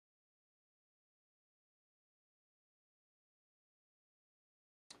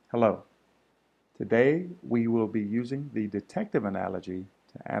Hello. Today we will be using the detective analogy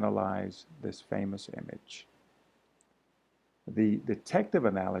to analyze this famous image. The detective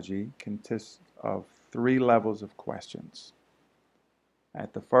analogy consists of three levels of questions.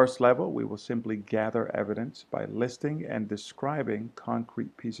 At the first level, we will simply gather evidence by listing and describing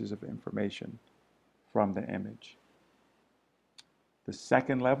concrete pieces of information from the image. The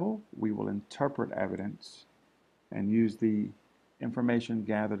second level, we will interpret evidence and use the information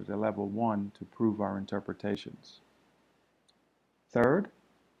gathered at level 1 to prove our interpretations. Third,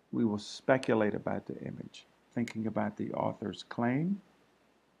 we will speculate about the image, thinking about the author's claim,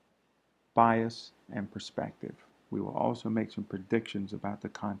 bias, and perspective. We will also make some predictions about the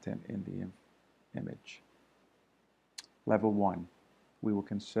content in the image. Level 1, we will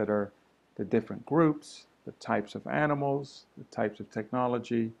consider the different groups, the types of animals, the types of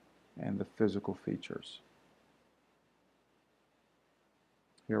technology, and the physical features.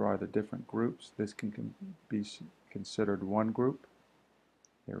 Here are the different groups. This can be considered one group.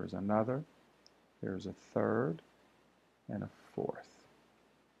 Here is another. There is a third and a fourth.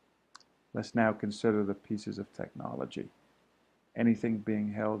 Let's now consider the pieces of technology. Anything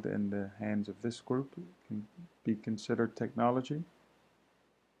being held in the hands of this group can be considered technology.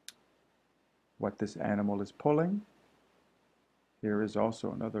 What this animal is pulling. Here is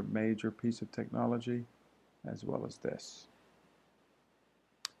also another major piece of technology, as well as this.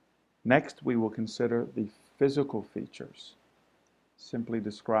 Next, we will consider the physical features. Simply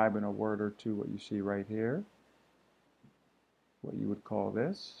describe in a word or two what you see right here, what you would call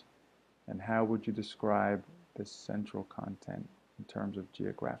this, and how would you describe this central content in terms of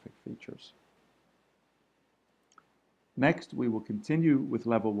geographic features. Next, we will continue with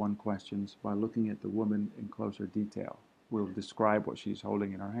level 1 questions by looking at the woman in closer detail. We'll describe what she's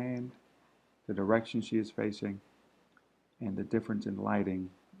holding in her hand, the direction she is facing, and the difference in lighting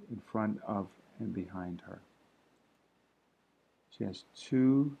in front of and behind her. She has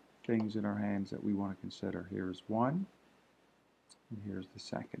two things in her hands that we want to consider. Here's one, and here's the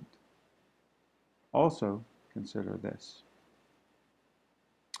second. Also, consider this.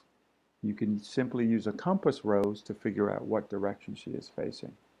 You can simply use a compass rose to figure out what direction she is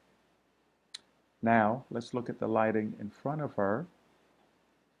facing. Now, let's look at the lighting in front of her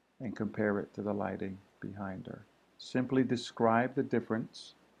and compare it to the lighting behind her. Simply describe the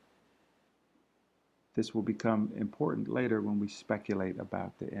difference. This will become important later when we speculate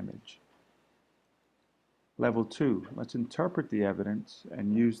about the image. Level 2, let's interpret the evidence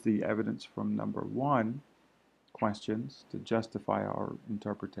and use the evidence from number 1 questions to justify our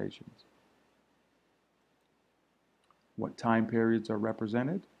interpretations. What time periods are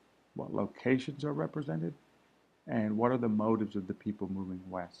represented? What locations are represented? And what are the motives of the people moving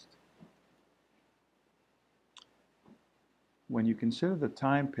west? When you consider the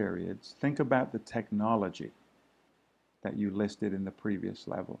time periods, think about the technology that you listed in the previous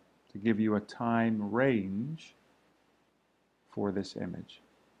level to give you a time range for this image.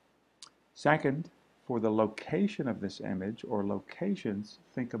 Second, for the location of this image or locations,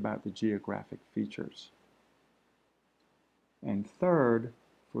 think about the geographic features. And third,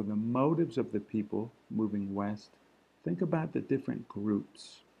 for the motives of the people moving west, think about the different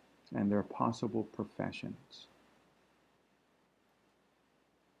groups and their possible professions.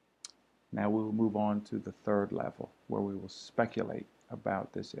 Now we will move on to the third level, where we will speculate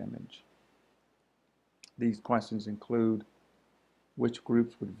about this image. These questions include which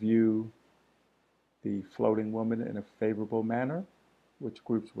groups would view the floating woman in a favorable manner, which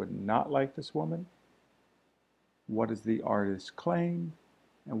groups would not like this woman, what is the artist's claim,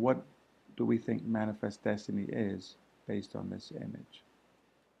 and what do we think Manifest Destiny is based on this image.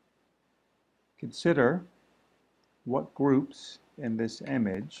 Consider what groups in this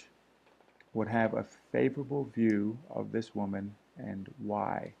image would have a favorable view of this woman and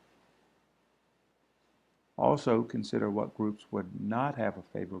why. Also consider what groups would not have a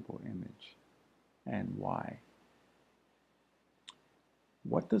favorable image and why.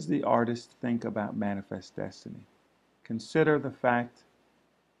 What does the artist think about Manifest Destiny? Consider the fact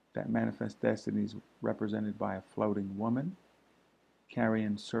that Manifest Destiny is represented by a floating woman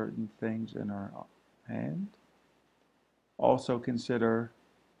carrying certain things in her hand. Also consider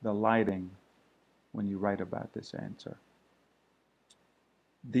the lighting when you write about this answer.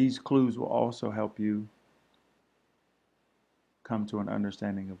 These clues will also help you come to an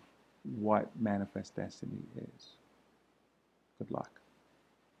understanding of what Manifest Destiny is. Good luck.